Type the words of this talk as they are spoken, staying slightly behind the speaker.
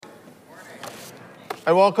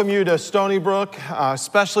I welcome you to Stony Brook,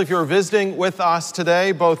 especially if you're visiting with us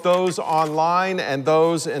today, both those online and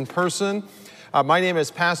those in person. My name is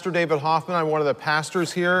Pastor David Hoffman. I'm one of the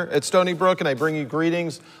pastors here at Stony Brook, and I bring you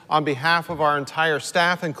greetings on behalf of our entire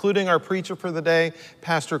staff, including our preacher for the day,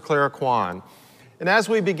 Pastor Clara Kwan. And as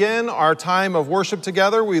we begin our time of worship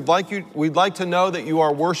together, we'd like to know that you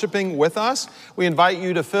are worshiping with us. We invite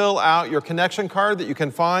you to fill out your connection card that you can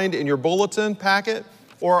find in your bulletin packet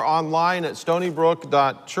or online at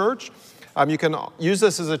stonybrook.church. You can use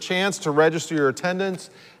this as a chance to register your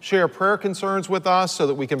attendance, share prayer concerns with us so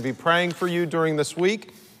that we can be praying for you during this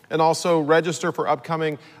week, and also register for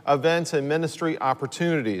upcoming events and ministry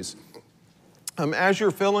opportunities. As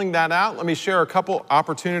you're filling that out, let me share a couple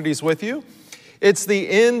opportunities with you. It's the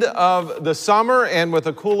end of the summer, and with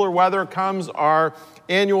the cooler weather comes our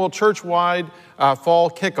annual church-wide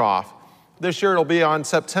fall kickoff. This year it'll be on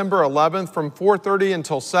September 11th from 4:30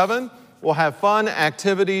 until 7. We'll have fun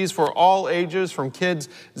activities for all ages from kids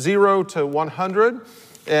 0 to 100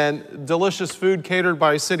 and delicious food catered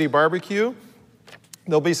by City Barbecue.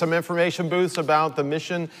 There'll be some information booths about the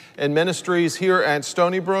mission and ministries here at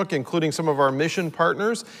Stony Brook, including some of our mission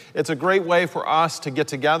partners. It's a great way for us to get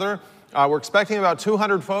together. We're expecting about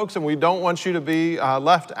 200 folks, and we don't want you to be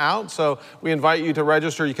left out, so we invite you to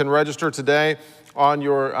register. You can register today on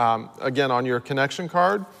your, again, on your connection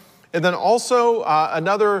card. And then also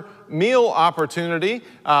another meal opportunity.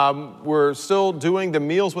 We're still doing the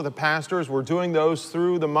Meals with the Pastors. We're doing those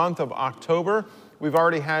through the month of October. We've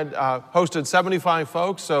already had hosted 75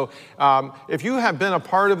 folks, so if you have been a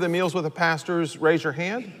part of the Meals with the Pastors, raise your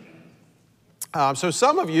hand. So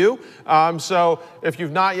some of you, so if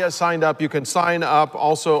you've not yet signed up, you can sign up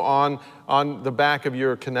also on the back of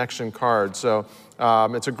your connection card. So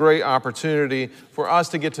it's a great opportunity for us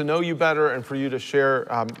to get to know you better and for you to share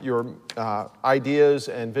your ideas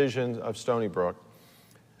and visions of Stony Brook.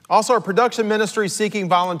 Also, our production ministry is seeking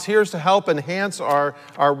volunteers to help enhance our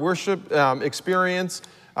worship experience.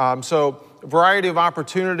 So a variety of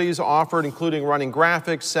opportunities offered, including running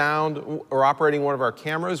graphics, sound, or operating one of our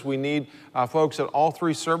cameras. We need folks at all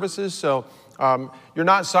three services. So you're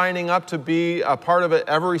not signing up to be a part of it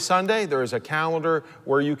every Sunday. There is a calendar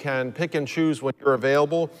where you can pick and choose when you're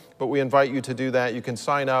available, but we invite you to do that. You can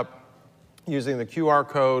sign up using the QR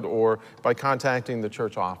code or by contacting the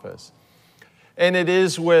church office. And it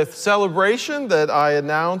is with celebration that I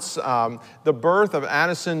announce the birth of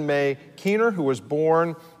Addison Mae Keener, who was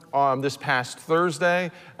born this past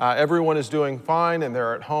Thursday. Everyone is doing fine and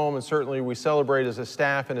they're at home, and certainly we celebrate as a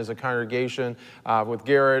staff and as a congregation with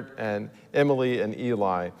Garrett and Emily and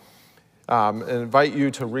Eli. And invite you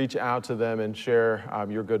to reach out to them and share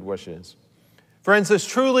your good wishes. Friends, this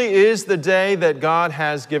truly is the day that God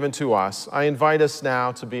has given to us. I invite us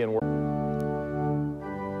now to be in worship.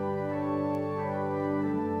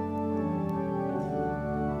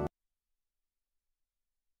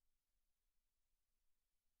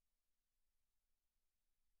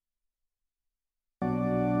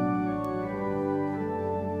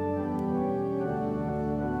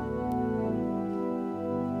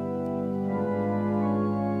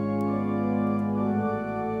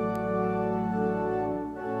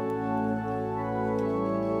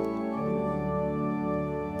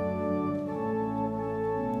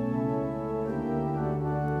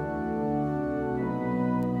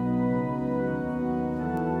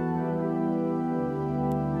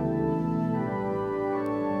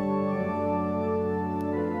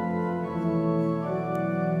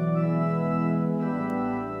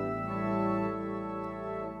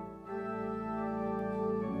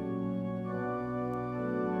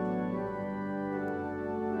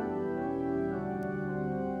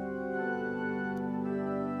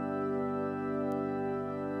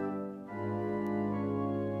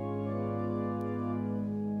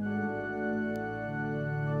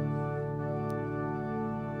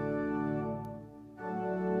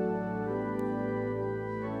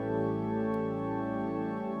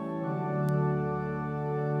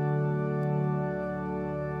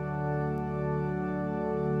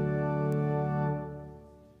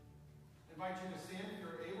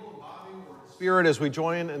 Spirit as we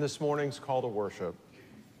join in this morning's call to worship.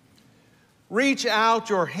 Reach out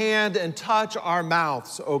your hand and touch our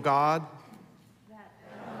mouths, O God.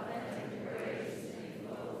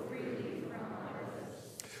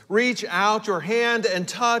 Reach out your hand and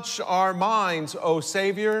touch our minds, O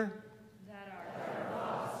Savior.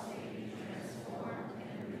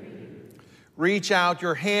 Reach out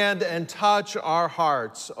your hand and touch our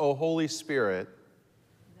hearts, O Holy Spirit.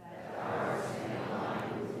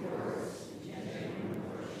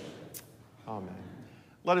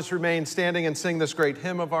 Let us remain standing and sing this great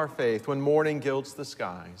hymn of our faith, When Morning Gilds the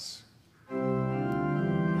Skies.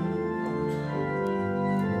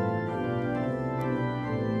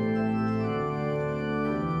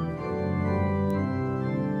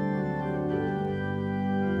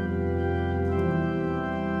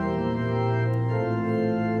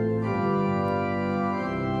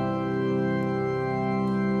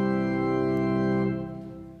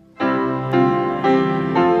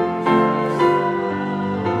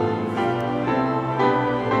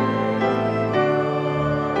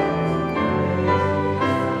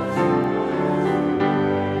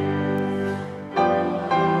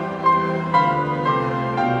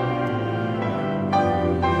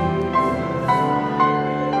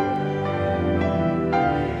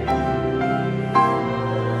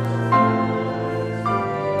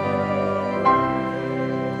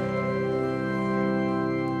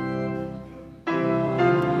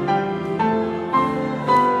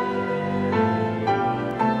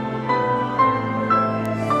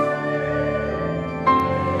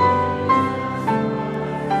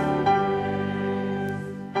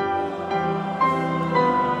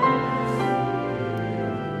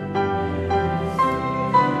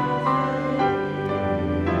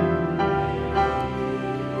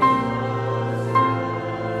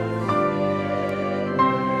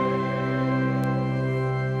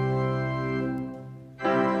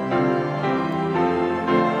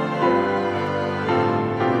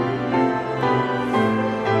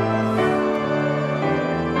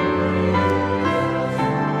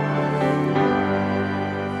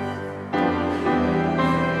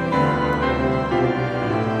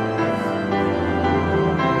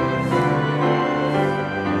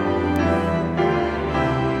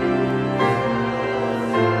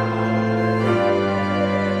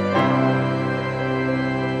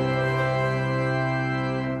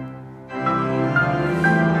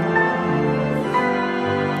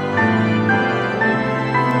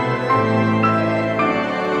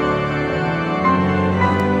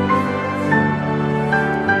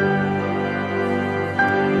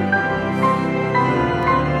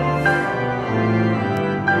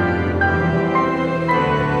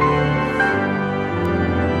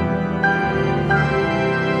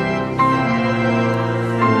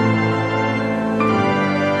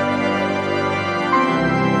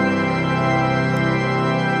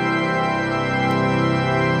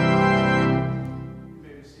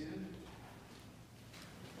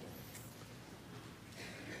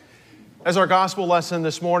 As our gospel lesson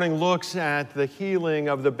this morning looks at the healing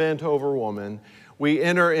of the bent-over woman, we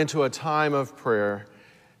enter into a time of prayer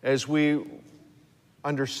as we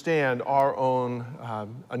understand our own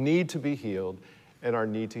a need to be healed and our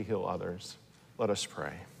need to heal others. Let us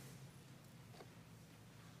pray.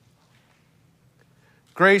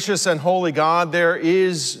 Gracious and holy God, there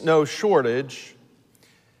is no shortage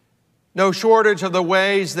of the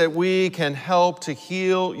ways that we can help to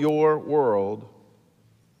heal your world.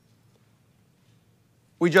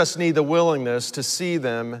 We just need the willingness to see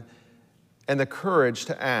them and the courage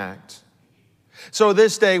to act. So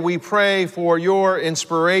this day we pray for your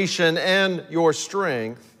inspiration and your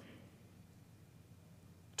strength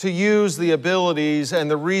to use the abilities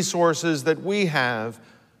and the resources that we have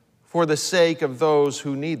for the sake of those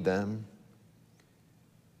who need them.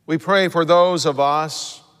 We pray for those of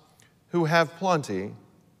us who have plenty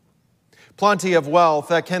of wealth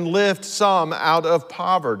that can lift some out of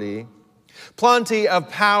poverty, plenty of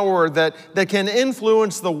power that can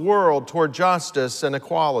influence the world toward justice and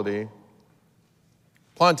equality,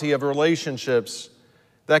 plenty of relationships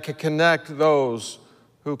that can connect those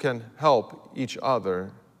who can help each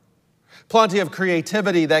other, plenty of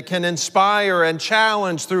creativity that can inspire and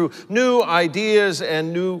challenge through new ideas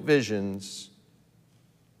and new visions,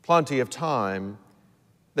 plenty of time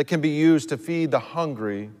that can be used to feed the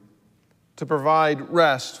hungry, to provide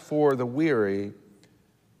rest for the weary,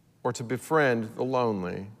 or to befriend the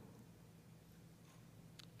lonely.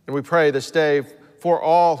 And we pray this day for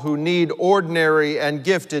all who need ordinary and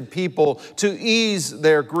gifted people to ease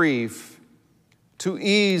their grief, to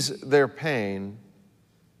ease their pain,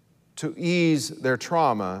 to ease their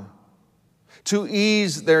trauma, to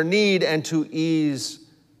ease their need, and to ease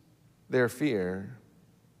their fear.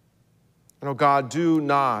 And oh God, do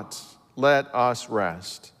not let us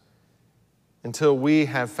rest until we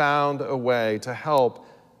have found a way to help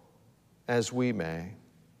as we may.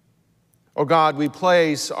 Oh God, we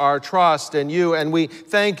place our trust in you, and we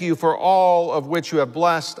thank you for all of which you have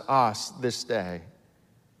blessed us this day.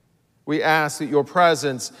 We ask that your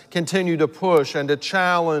presence continue to push and to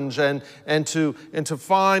challenge and to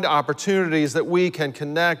find opportunities that we can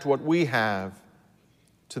connect what we have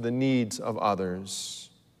to the needs of others.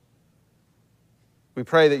 We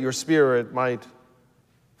pray that your Spirit might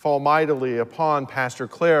fall mightily upon Pastor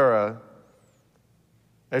Clara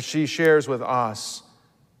as she shares with us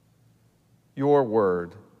your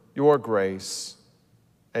word, your grace,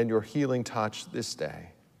 and your healing touch this day.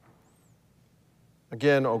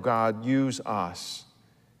 Again, oh God, use us.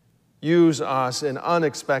 Use us in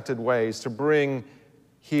unexpected ways to bring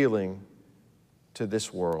healing to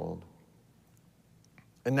this world.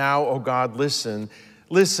 And now, oh God, listen.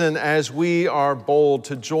 Listen as we are bold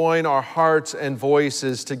to join our hearts and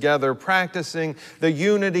voices together, practicing the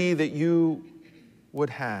unity that you would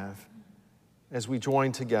have as we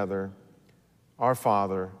join together. Our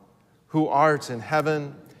Father, who art in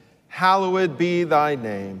heaven, hallowed be thy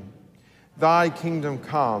name. Thy kingdom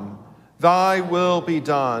come, thy will be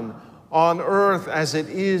done on earth as it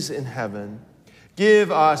is in heaven.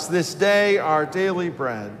 Give us this day our daily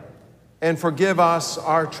bread, and forgive us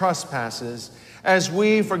our trespasses, as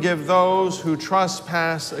we forgive those who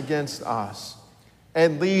trespass against us.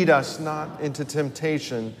 And lead us not into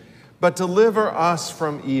temptation, but deliver us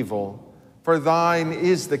from evil. For thine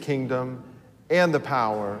is the kingdom, and the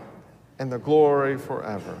power, and the glory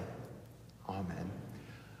forever. Amen.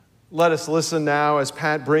 Let us listen now as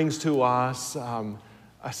Pat brings to us a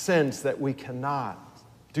sense that we cannot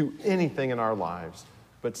do anything in our lives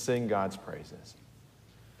but sing God's praises.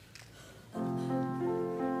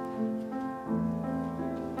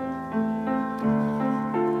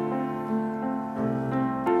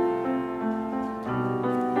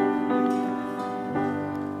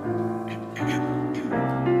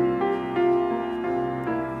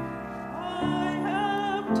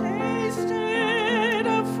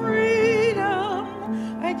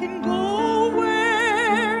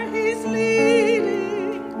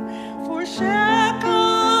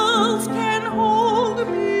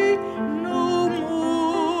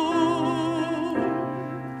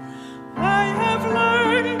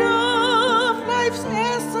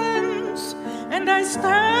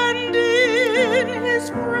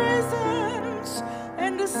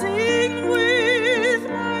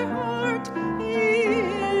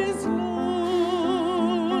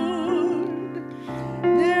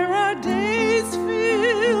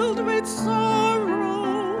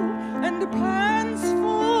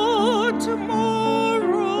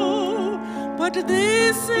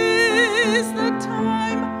 This is the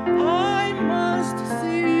time I must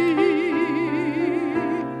sing.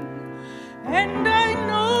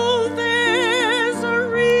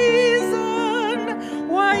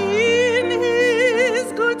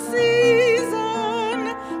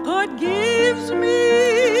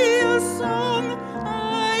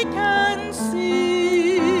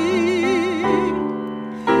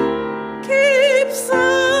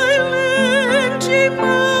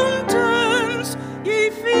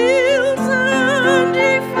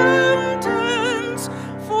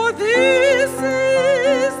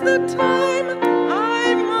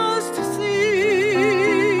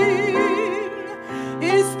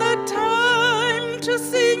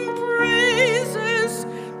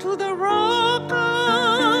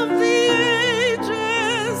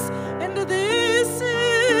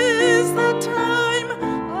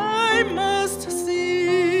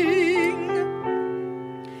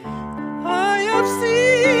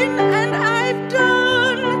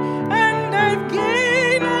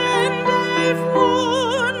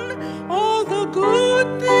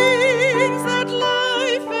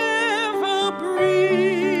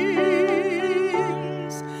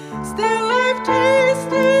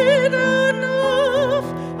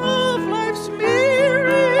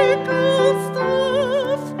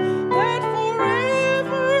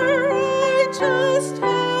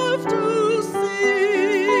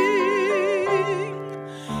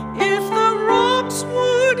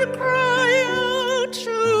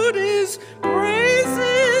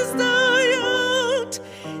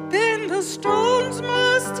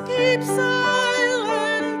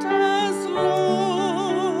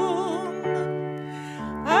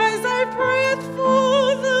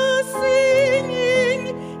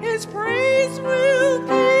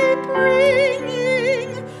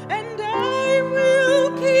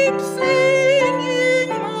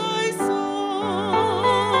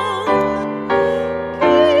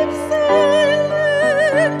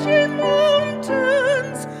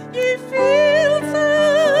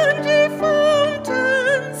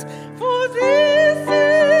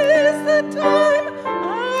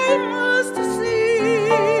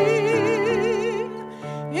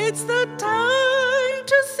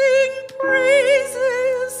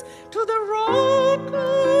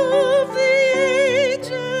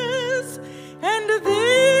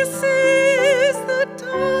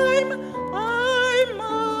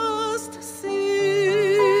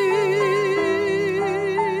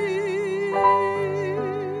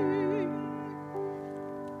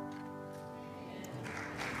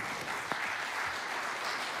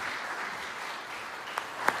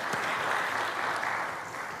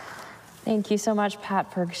 Thank you so much,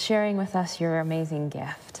 Pat, for sharing with us your amazing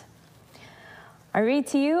gift. I read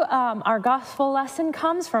to you, our gospel lesson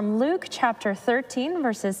comes from Luke chapter 13,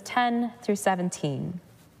 verses 10 through 17.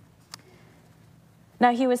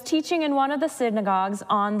 Now he was teaching in one of the synagogues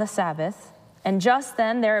on the Sabbath, and just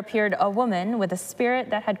then there appeared a woman with a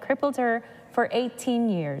spirit that had crippled her for 18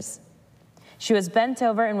 years. She was bent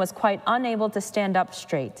over and was quite unable to stand up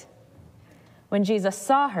straight. When Jesus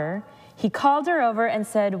saw her, he called her over and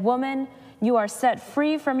said, "Woman, you are set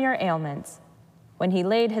free from your ailments." When he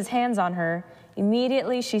laid his hands on her,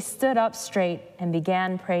 immediately she stood up straight and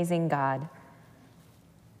began praising God.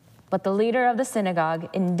 But the leader of the synagogue,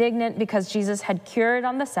 indignant because Jesus had cured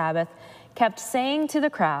on the Sabbath, kept saying to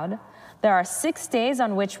the crowd, "There are 6 days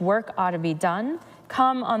on which work ought to be done.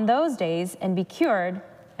 Come on those days and be cured,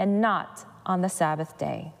 and not on the Sabbath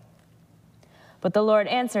day." But the Lord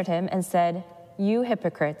answered him and said, "You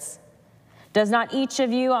hypocrites! Does not each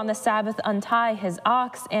of you on the Sabbath untie his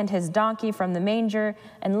ox and his donkey from the manger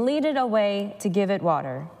and lead it away to give it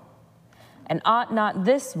water? And ought not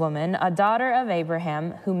this woman, a daughter of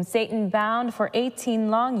Abraham, whom Satan bound for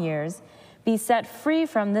 18 long years, be set free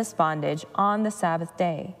from this bondage on the Sabbath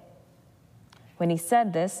day?" When he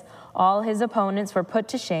said this, all his opponents were put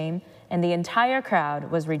to shame, and the entire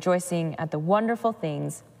crowd was rejoicing at the wonderful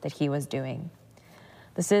things that he was doing.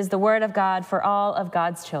 This is the word of God for all of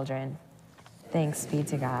God's children. Thanks be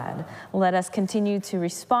to God. Let us continue to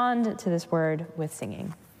respond to this word with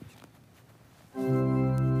singing.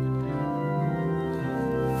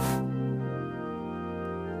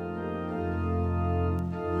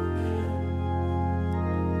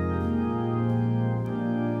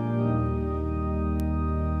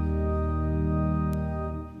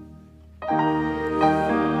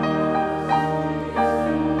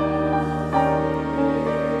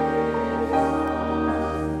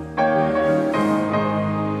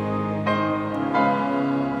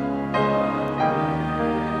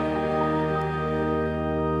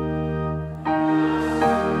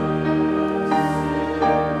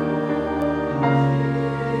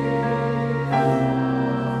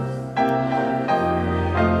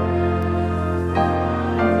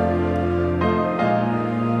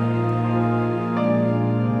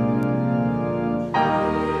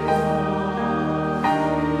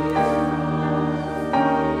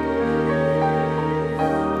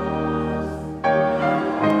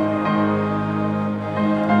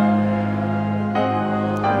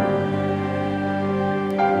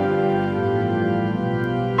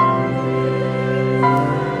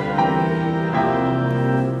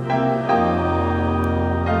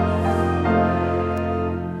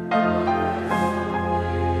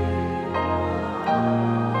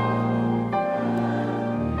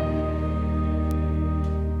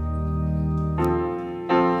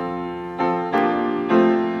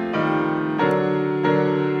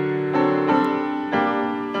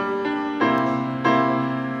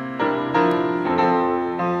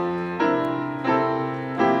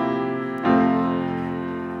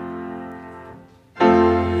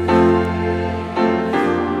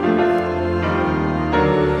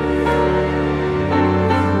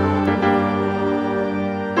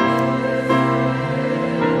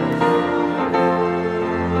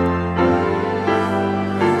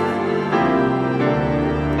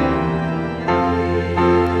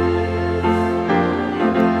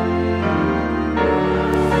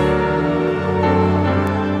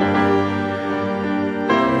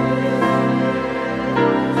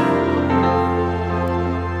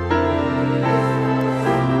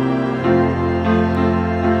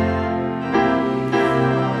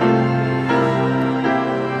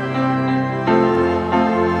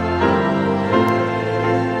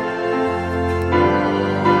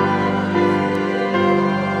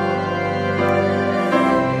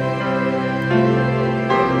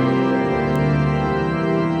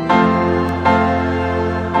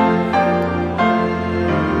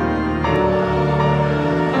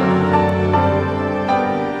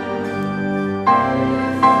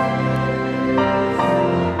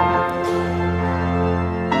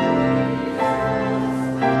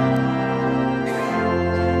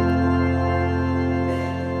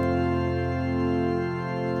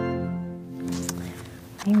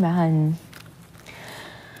 Amen.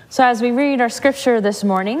 So as we read our scripture this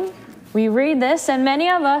morning, we read this, and many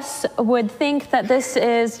of us would think that this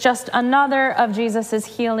is just another of Jesus's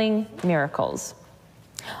healing miracles.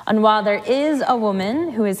 And while there is a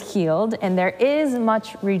woman who is healed and there is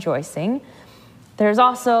much rejoicing, there's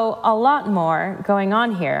also a lot more going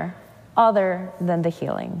on here other than the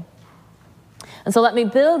healing. And so let me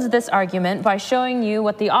build this argument by showing you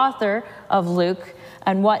what the author of Luke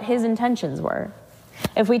and what his intentions were.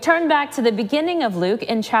 If we turn back to the beginning of Luke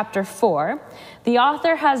in chapter 4, the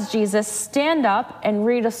author has Jesus stand up and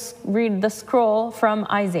read the scroll from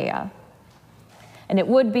Isaiah. And it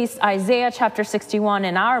would be Isaiah chapter 61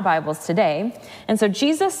 in our Bibles today. And so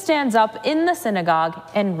Jesus stands up in the synagogue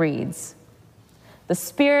and reads, "The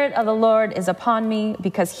Spirit of the Lord is upon me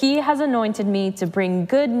because he has anointed me to bring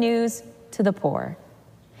good news to the poor.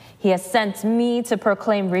 He has sent me to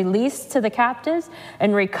proclaim release to the captives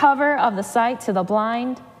and recover of the sight to the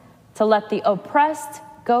blind, to let the oppressed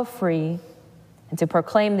go free, and to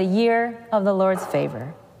proclaim the year of the Lord's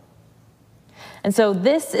favor." And so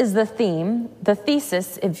this is the theme, the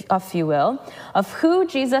thesis, if you will, of who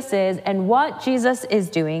Jesus is and what Jesus is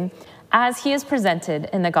doing as he is presented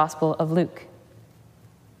in the Gospel of Luke.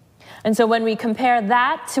 And so when we compare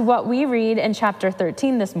that to what we read in chapter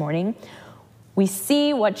 13 this morning, we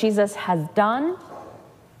see what Jesus has done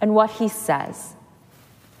and what he says.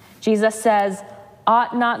 Jesus says,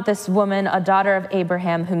 "Ought not this woman, a daughter of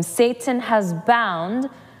Abraham, whom Satan has bound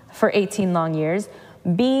for 18 long years,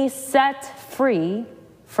 be set free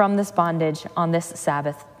from this bondage on this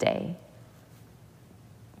Sabbath day?"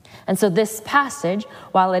 And so this passage,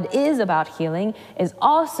 while it is about healing, is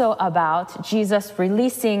also about Jesus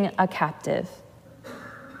releasing a captive,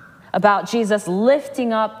 about Jesus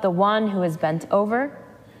lifting up the one who is bent over,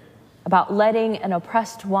 about letting an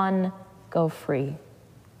oppressed one go free.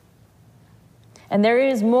 And there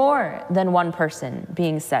is more than one person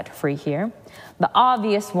being set free here. The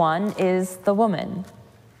obvious one is the woman.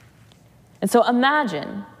 And so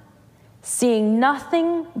imagine seeing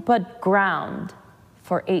nothing but ground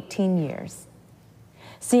for 18 years,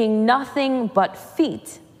 seeing nothing but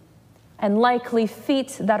feet, and likely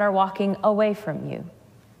feet that are walking away from you,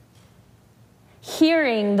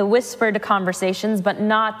 hearing the whispered conversations but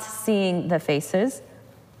not seeing the faces.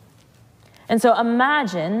 And so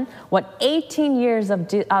imagine what 18 years of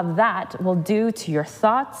that will do to your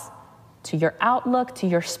thoughts, to your outlook, to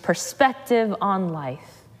your perspective on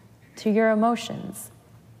life, to your emotions.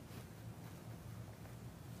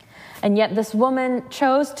 And yet this woman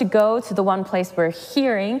chose to go to the one place where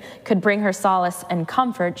hearing could bring her solace and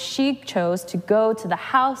comfort. She chose to go to the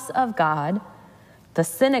house of God, the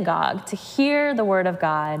synagogue, to hear the word of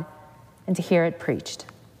God and to hear it preached.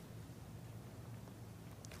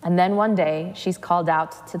 And then one day, she's called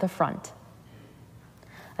out to the front.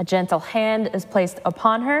 A gentle hand is placed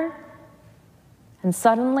upon her, and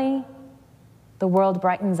suddenly, the world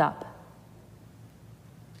brightens up.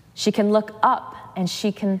 She can look up and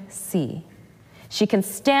she can see. She can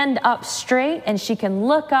stand up straight and she can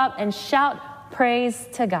look up and shout praise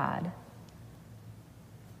to God.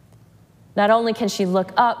 Not only can she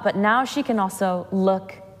look up, but now she can also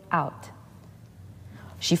look out.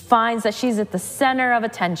 She finds that she's at the center of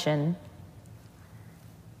attention.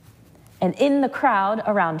 And in the crowd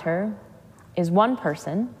around her is one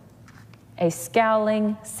person, a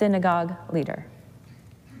scowling synagogue leader.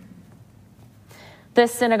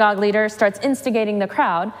 This synagogue leader starts instigating the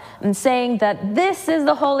crowd and saying that this is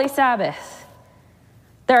the holy Sabbath.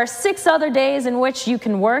 There are 6 other days in which you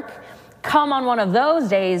can work. Come on one of those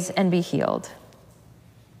days and be healed.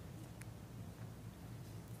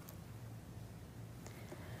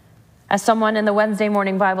 As someone in the Wednesday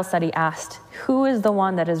morning Bible study asked, who is the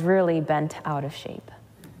one that is really bent out of shape?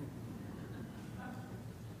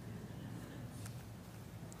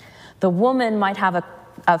 The woman might have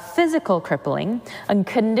a physical crippling, a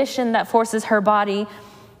condition that forces her body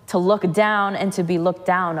to look down and to be looked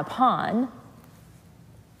down upon.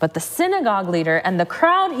 But the synagogue leader and the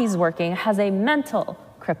crowd he's working has a mental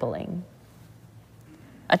crippling,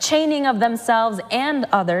 a chaining of themselves and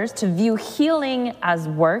others to view healing as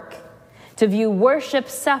work, to view worship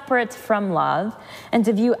separate from love, and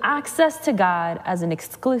to view access to God as an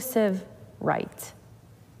exclusive right.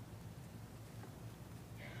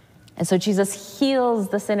 And so Jesus heals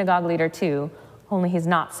the synagogue leader too, only he's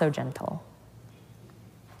not so gentle.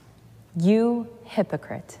 You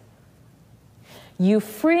hypocrite. You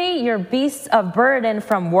free your beasts of burden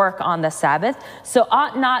from work on the Sabbath, so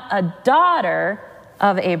ought not a daughter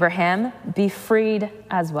of Abraham be freed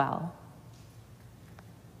as well?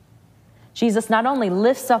 Jesus not only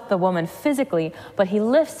lifts up the woman physically, but he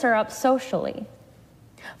lifts her up socially.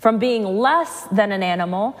 From being less than an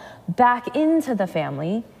animal back into the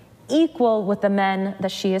family, equal with the men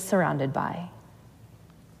that she is surrounded by.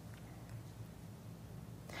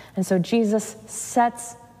 And so Jesus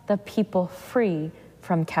sets the people free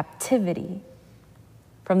from captivity,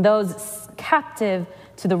 from those captive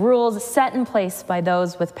to the rules set in place by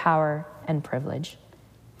those with power and privilege.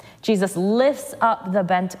 Jesus lifts up the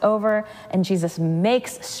bent over, and Jesus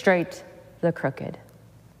makes straight the crooked.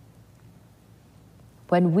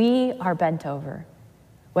 when we are bent over,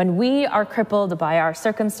 when we are crippled by our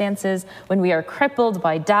circumstances, when we are crippled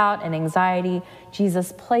by doubt and anxiety,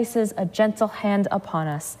 Jesus places a gentle hand upon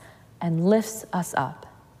us and lifts us up.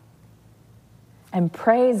 And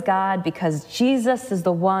praise God, because Jesus is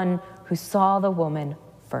the one who saw the woman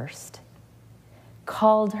first,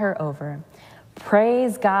 called her over.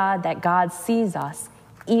 Praise God that God sees us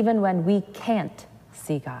even when we can't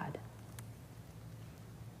see God.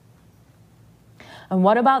 And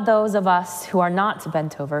what about those of us who are not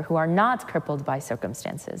bent over, who are not crippled by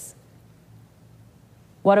circumstances?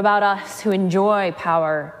 What about us who enjoy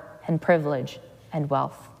power and privilege and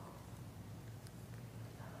wealth?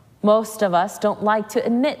 Most of us don't like to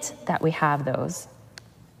admit that we have those.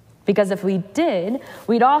 Because if we did,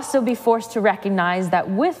 we'd also be forced to recognize that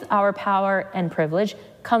with our power and privilege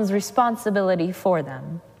comes responsibility for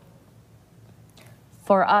them.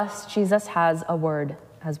 For us, Jesus has a word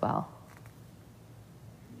as well.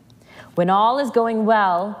 When all is going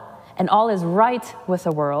well and all is right with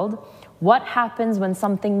the world, what happens when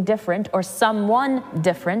something different or someone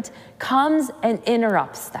different comes and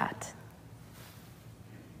interrupts that?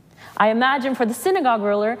 I imagine for the synagogue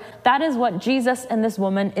ruler, that is what Jesus and this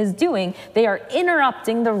woman is doing. They are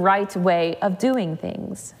interrupting the right way of doing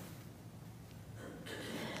things.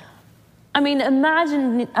 I mean,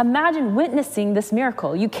 imagine witnessing this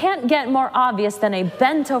miracle. You can't get more obvious than a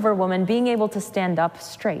bent-over woman being able to stand up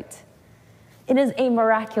straight. It is a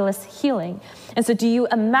miraculous healing. And so do you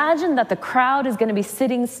imagine that the crowd is going to be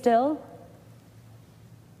sitting still?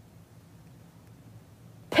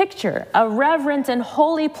 Picture a reverent and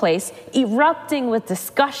holy place erupting with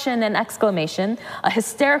discussion and exclamation, a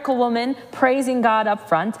hysterical woman praising God up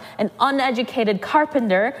front, an uneducated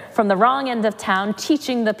carpenter from the wrong end of town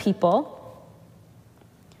teaching the people.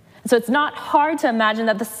 So it's not hard to imagine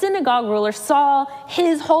that the synagogue ruler saw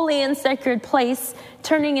his holy and sacred place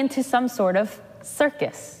turning into some sort of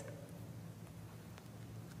circus.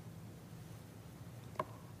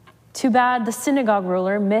 Too bad the synagogue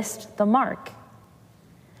ruler missed the mark.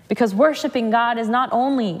 Because worshiping God is not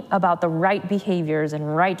only about the right behaviors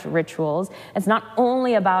and right rituals, it's not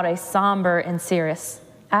only about a somber and serious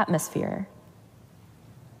atmosphere.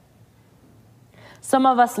 Some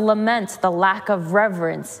of us lament the lack of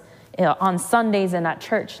reverence on Sundays and at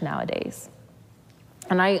church nowadays.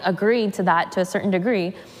 And I agree to that to a certain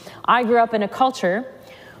degree. I grew up in a culture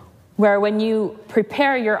where when you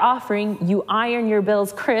prepare your offering, you iron your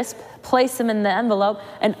bills crisp, place them in the envelope,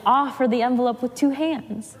 and offer the envelope with two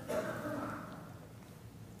hands.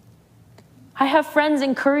 I have friends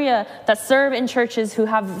in Korea that serve in churches who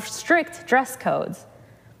have strict dress codes.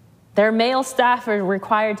 Their male staff are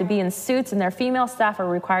required to be in suits, and their female staff are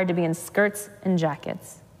required to be in skirts and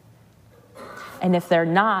jackets. And if they're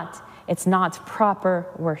not, it's not proper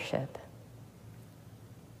worship.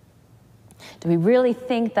 Do we really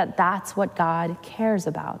think that that's what God cares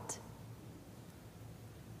about?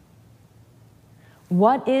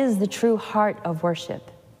 What is the true heart of worship?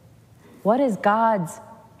 What is God's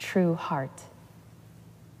true heart?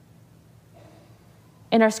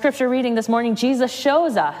 In our scripture reading this morning, Jesus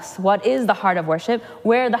shows us what is the heart of worship,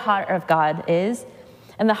 where the heart of God is.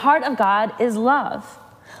 And the heart of God is love.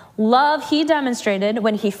 Love he demonstrated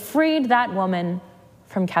when he freed that woman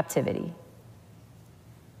from captivity.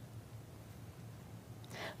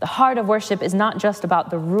 The heart of worship is not just about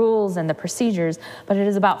the rules and the procedures, but it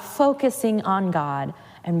is about focusing on God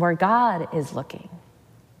and where God is looking.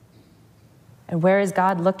 And where is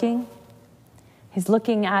God looking? He's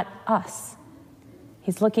looking at us.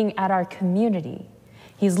 He's looking at our community.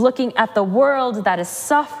 He's looking at the world that is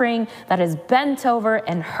suffering, that is bent over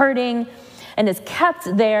and hurting, and is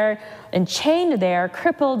kept there and chained there,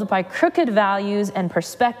 crippled by crooked values and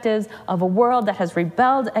perspectives of a world that has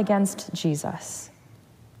rebelled against Jesus.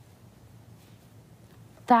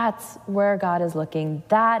 That's where God is looking.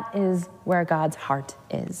 That is where God's heart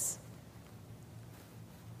is.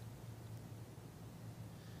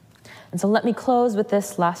 And so let me close with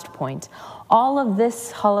this last point. All of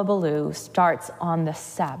this hullabaloo starts on the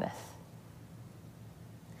Sabbath.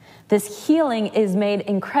 This healing is made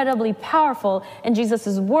incredibly powerful, and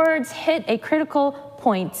Jesus' words hit a critical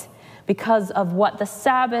point because of what the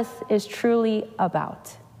Sabbath is truly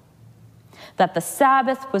about. That the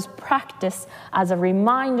Sabbath was practiced as a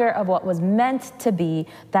reminder of what was meant to be,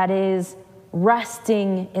 that is,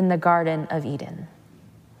 resting in the Garden of Eden.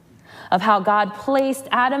 Of how God placed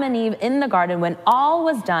Adam and Eve in the garden when all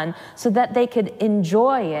was done so that they could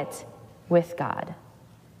enjoy it with God.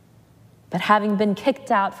 But having been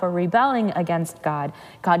kicked out for rebelling against God,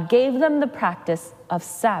 God gave them the practice of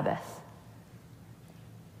Sabbath.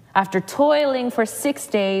 After toiling for 6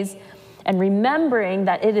 days, and remembering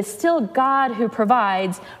that it is still God who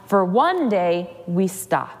provides, for one day we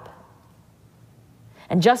stop.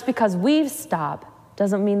 And just because we've stopped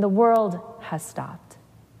doesn't mean the world has stopped.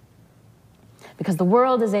 Because the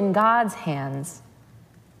world is in God's hands.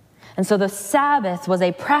 And so the Sabbath was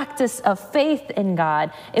a practice of faith in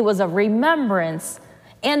God. It was a remembrance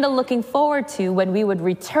and a looking forward to when we would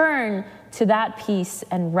return to that peace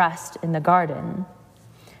and rest in the garden.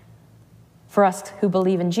 For us who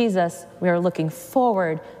believe in Jesus, we are looking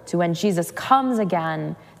forward to when Jesus comes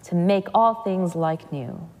again to make all things like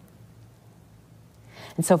new.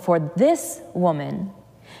 And so for this woman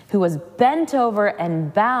who was bent over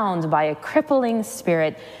and bound by a crippling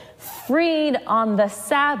spirit, freed on the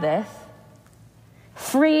Sabbath,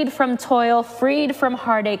 freed from toil, freed from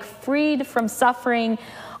heartache, freed from suffering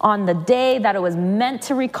on the day that it was meant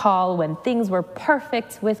to recall when things were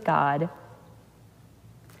perfect with God,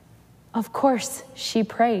 of course she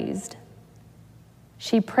praised.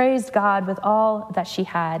 She praised God with all that she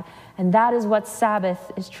had, and that is what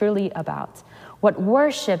Sabbath is truly about, what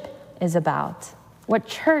worship is about, what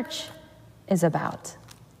church is about.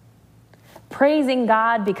 Praising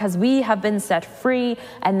God because we have been set free,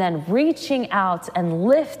 and then reaching out and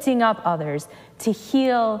lifting up others to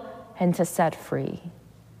heal and to set free.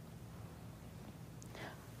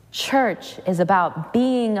 Church is about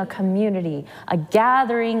being a community, a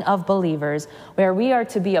gathering of believers where we are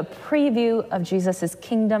to be a preview of Jesus'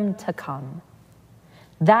 kingdom to come.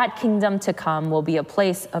 That kingdom to come will be a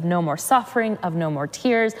place of no more suffering, of no more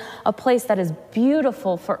tears, a place that is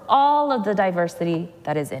beautiful for all of the diversity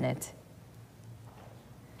that is in it.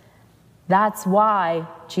 That's why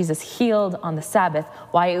Jesus healed on the Sabbath,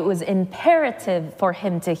 why it was imperative for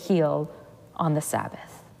him to heal on the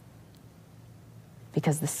Sabbath.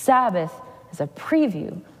 Because the Sabbath is a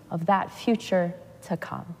preview of that future to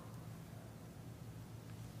come.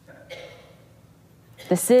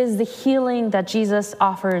 This is the healing that Jesus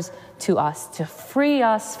offers to us, to free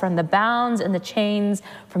us from the bounds and the chains,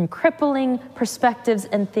 from crippling perspectives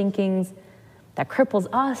and thinkings that cripples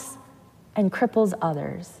us and cripples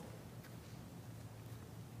others.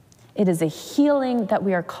 It is a healing that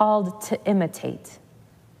we are called to imitate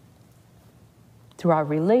through our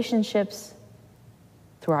relationships,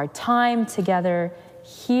 through our time together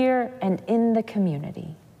here and in the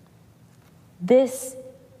community. This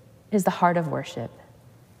is the heart of worship.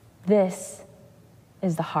 This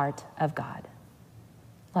is the heart of God.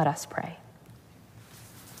 Let us pray.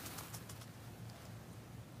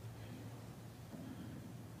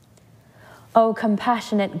 O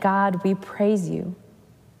compassionate God, we praise you,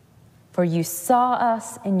 for you saw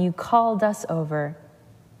us and you called us over,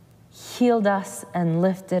 healed us and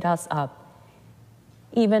lifted us up,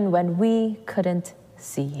 even when we couldn't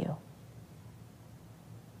see you.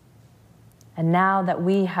 And now that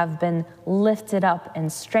we have been lifted up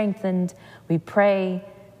and strengthened, we pray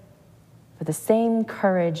for the same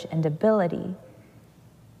courage and ability,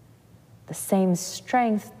 the same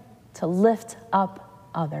strength to lift up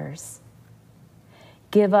others.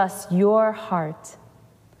 Give us your heart,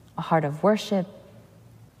 a heart of worship,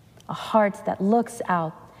 a heart that looks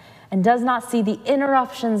out and does not see the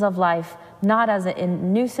interruptions of life not as a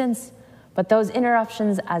nuisance, but those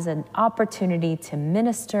interruptions as an opportunity to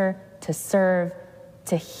minister, to serve,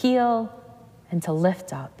 to heal, and to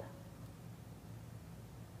lift up.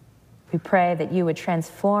 We pray that you would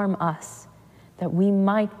transform us, that we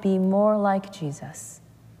might be more like Jesus,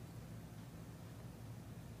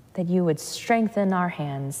 that you would strengthen our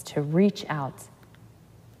hands to reach out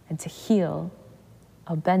and to heal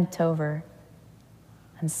a bent over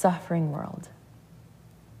and suffering world.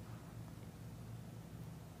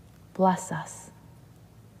 Bless us.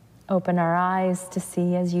 Open our eyes to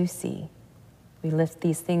see as you see. We lift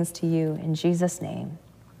these things to you in Jesus' name.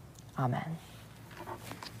 Amen.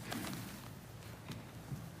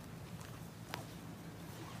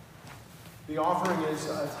 The offering is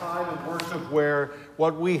a time of worship where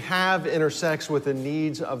what we have intersects with the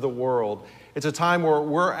needs of the world. It's a time where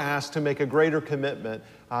we're asked to make a greater commitment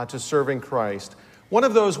to serving Christ. One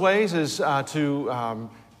of those ways is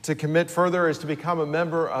to commit further is to become a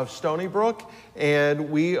member of Stony Brook, and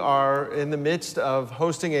we are in the midst of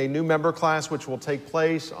hosting a new member class which will take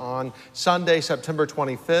place on Sunday, September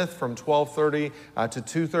 25th from 12:30 to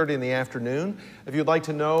 2:30 in the afternoon. If you'd like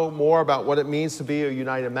to know more about what it means to be a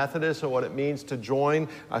United Methodist and what it means to join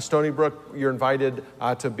Stony Brook, you're invited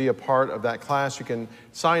to be a part of that class. You can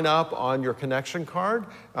sign up on your connection card,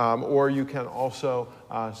 or you can also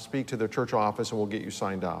speak to the church office and we'll get you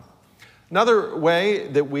signed up. Another way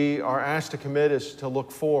that we are asked to commit is to look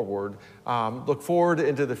forward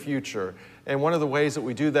into the future. And one of the ways that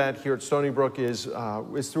we do that here at Stony Brook is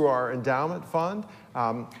through our endowment fund.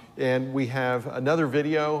 And we have another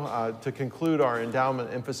video to conclude our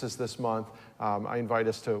endowment emphasis this month. I invite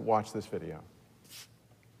us to watch this video.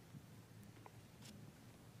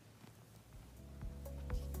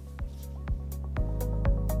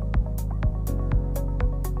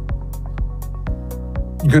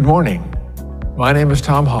 Good morning. My name is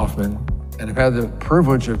Tom Hoffman, and I've had the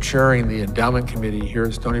privilege of chairing the Endowment Committee here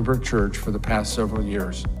at Stony Brook Church for the past several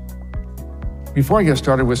years. Before I get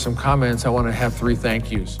started with some comments, I want to have 3 thank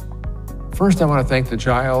yous. First, I want to thank the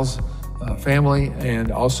Giles family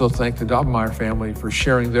and also thank the Dobmeyer family for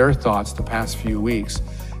sharing their thoughts the past few weeks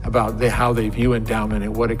about how they view endowment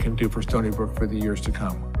and what it can do for Stony Brook for the years to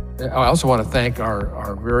come. I also want to thank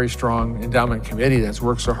our very strong endowment committee that's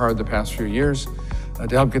worked so hard the past few years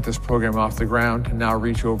to help get this program off the ground and now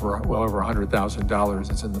reach well over $100,000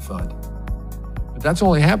 that's in the fund. But that's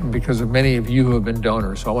only happened because of many of you who have been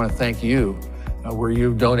donors. So I want to thank you where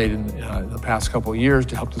you've donated in the past couple of years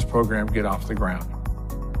to help this program get off the ground.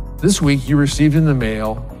 This week you received in the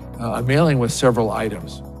mail a mailing with several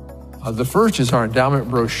items. The first is our endowment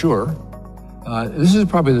brochure. This is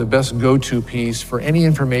probably the best go-to piece for any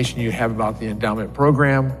information you have about the endowment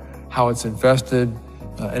program, how it's invested,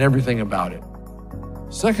 and everything about it.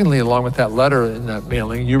 Secondly, along with that letter in that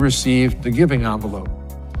mailing, you received the giving envelope.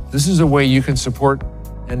 This is a way you can support,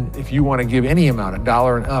 and if you want to give any amount,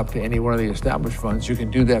 $1 and up, to any one of the established funds, you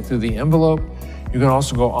can do that through the envelope. You can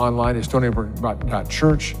also go online at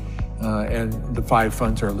stonybrook.church, and the 5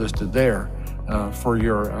 funds are listed there for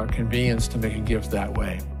your convenience to make a gift that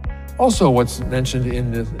way. Also, what's mentioned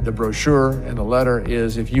in the brochure and the letter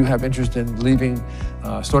is if you have interest in leaving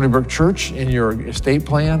Stony Brook Church in your estate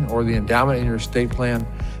plan or the endowment in your estate plan,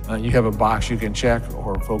 you have a box you can check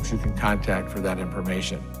or folks you can contact for that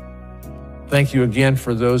information. Thank you again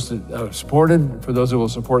for those that have supported, for those that will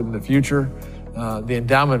support in the future. The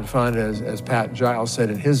endowment fund, as Pat Giles said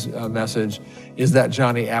in his message, is that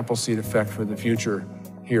Johnny Appleseed effect for the future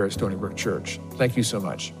here at Stony Brook Church. Thank you so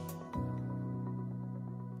much.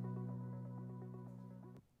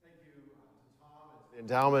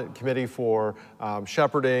 Endowment Committee for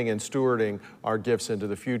shepherding and stewarding our gifts into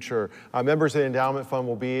the future. Members of the Endowment Fund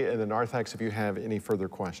will be in the narthex if you have any further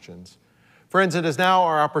questions. Friends, it is now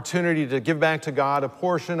our opportunity to give back to God a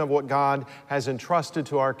portion of what God has entrusted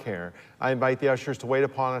to our care. I invite the ushers to wait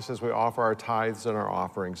upon us as we offer our tithes and our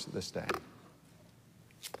offerings this day.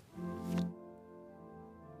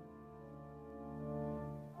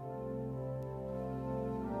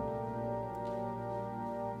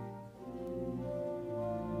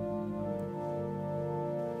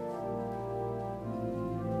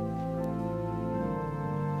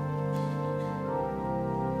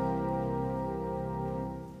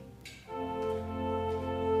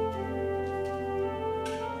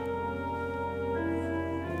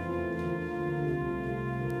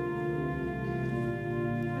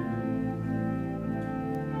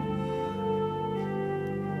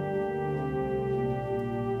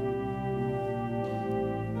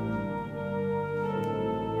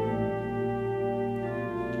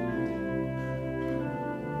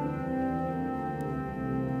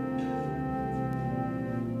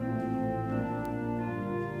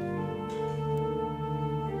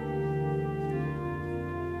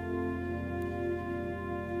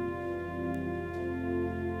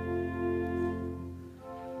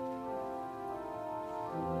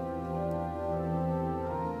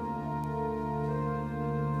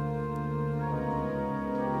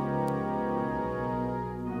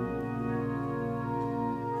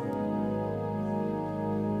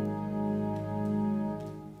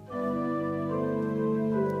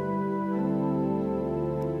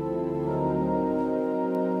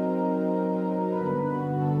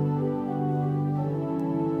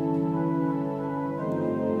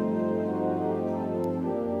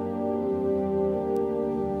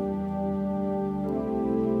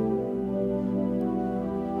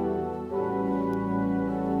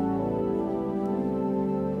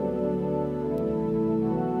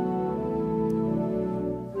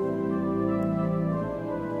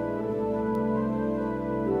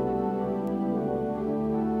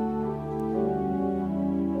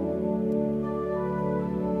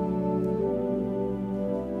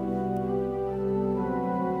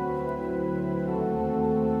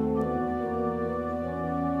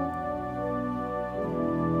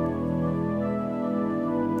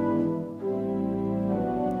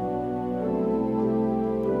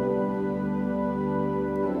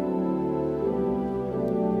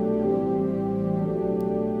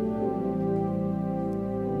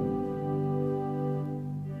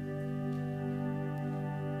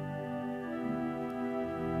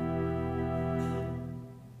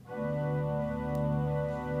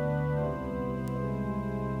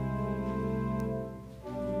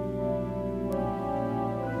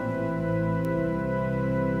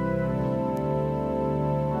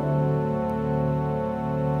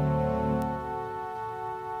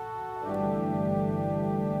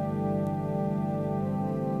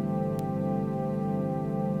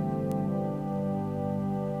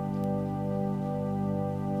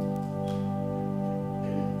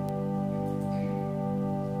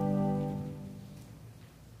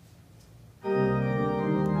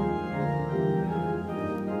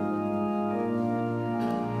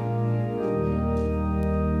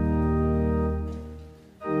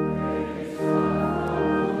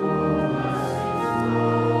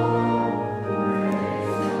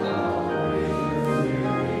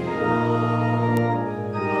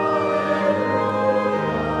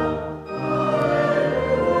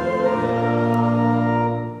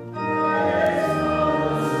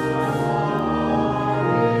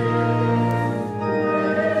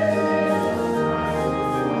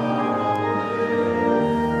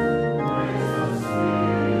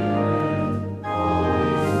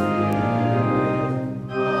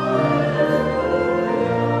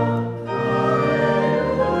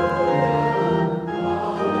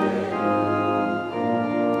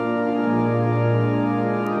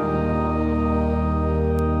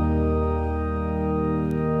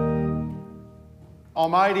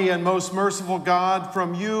 Almighty and most merciful God,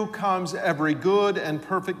 from you comes every good and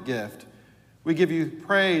perfect gift. We give you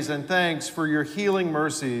praise and thanks for your healing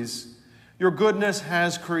mercies. Your goodness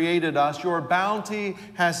has created us. Your bounty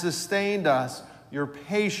has sustained us. Your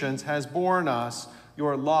patience has borne us.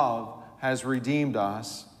 Your love has redeemed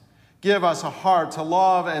us. Give us a heart to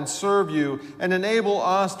love and serve you, and enable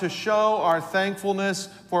us to show our thankfulness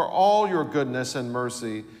for all your goodness and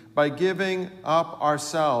mercy by giving up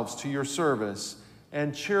ourselves to your service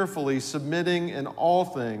and cheerfully submitting in all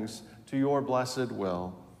things to your blessed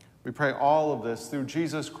will. We pray all of this through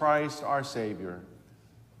Jesus Christ, our Savior.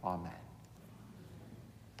 Amen.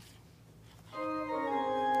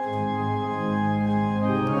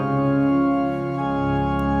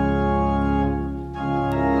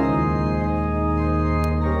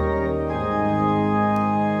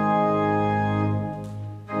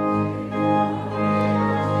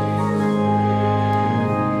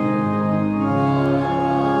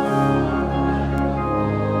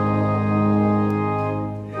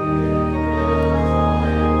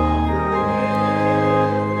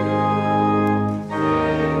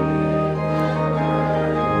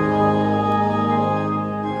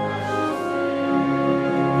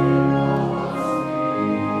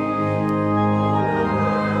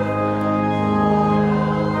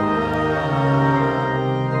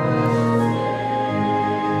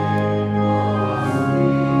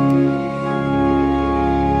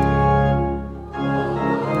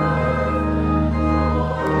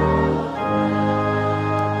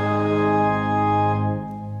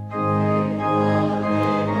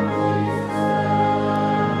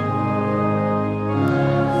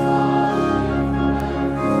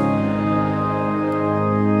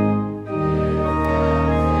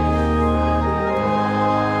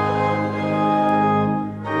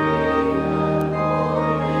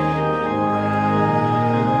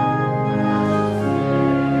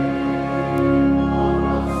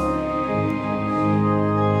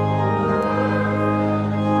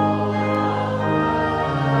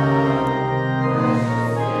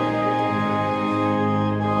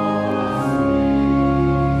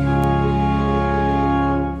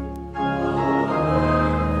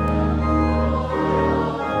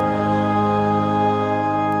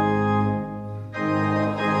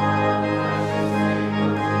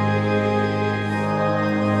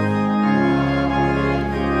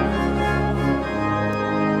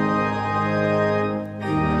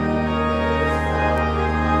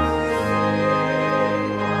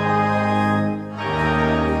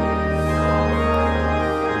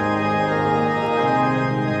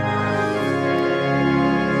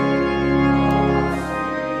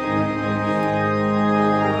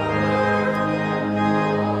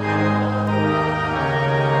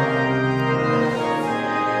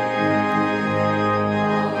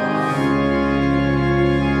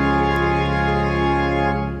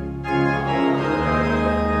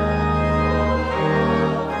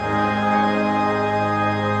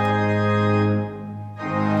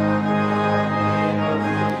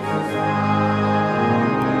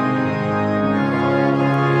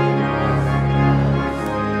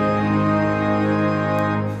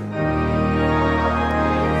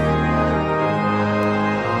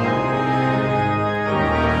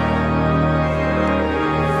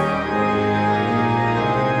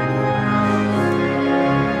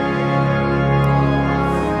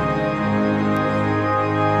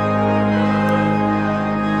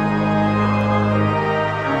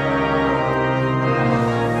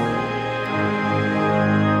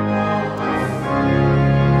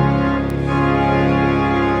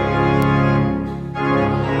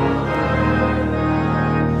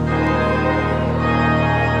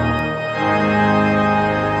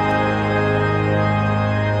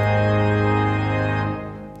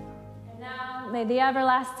 The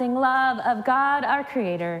everlasting love of God, our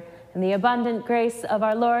Creator, and the abundant grace of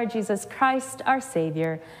our Lord Jesus Christ, our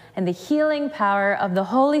Savior, and the healing power of the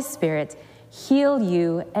Holy Spirit heal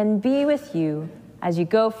you and be with you as you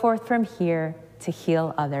go forth from here to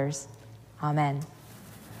heal others. Amen.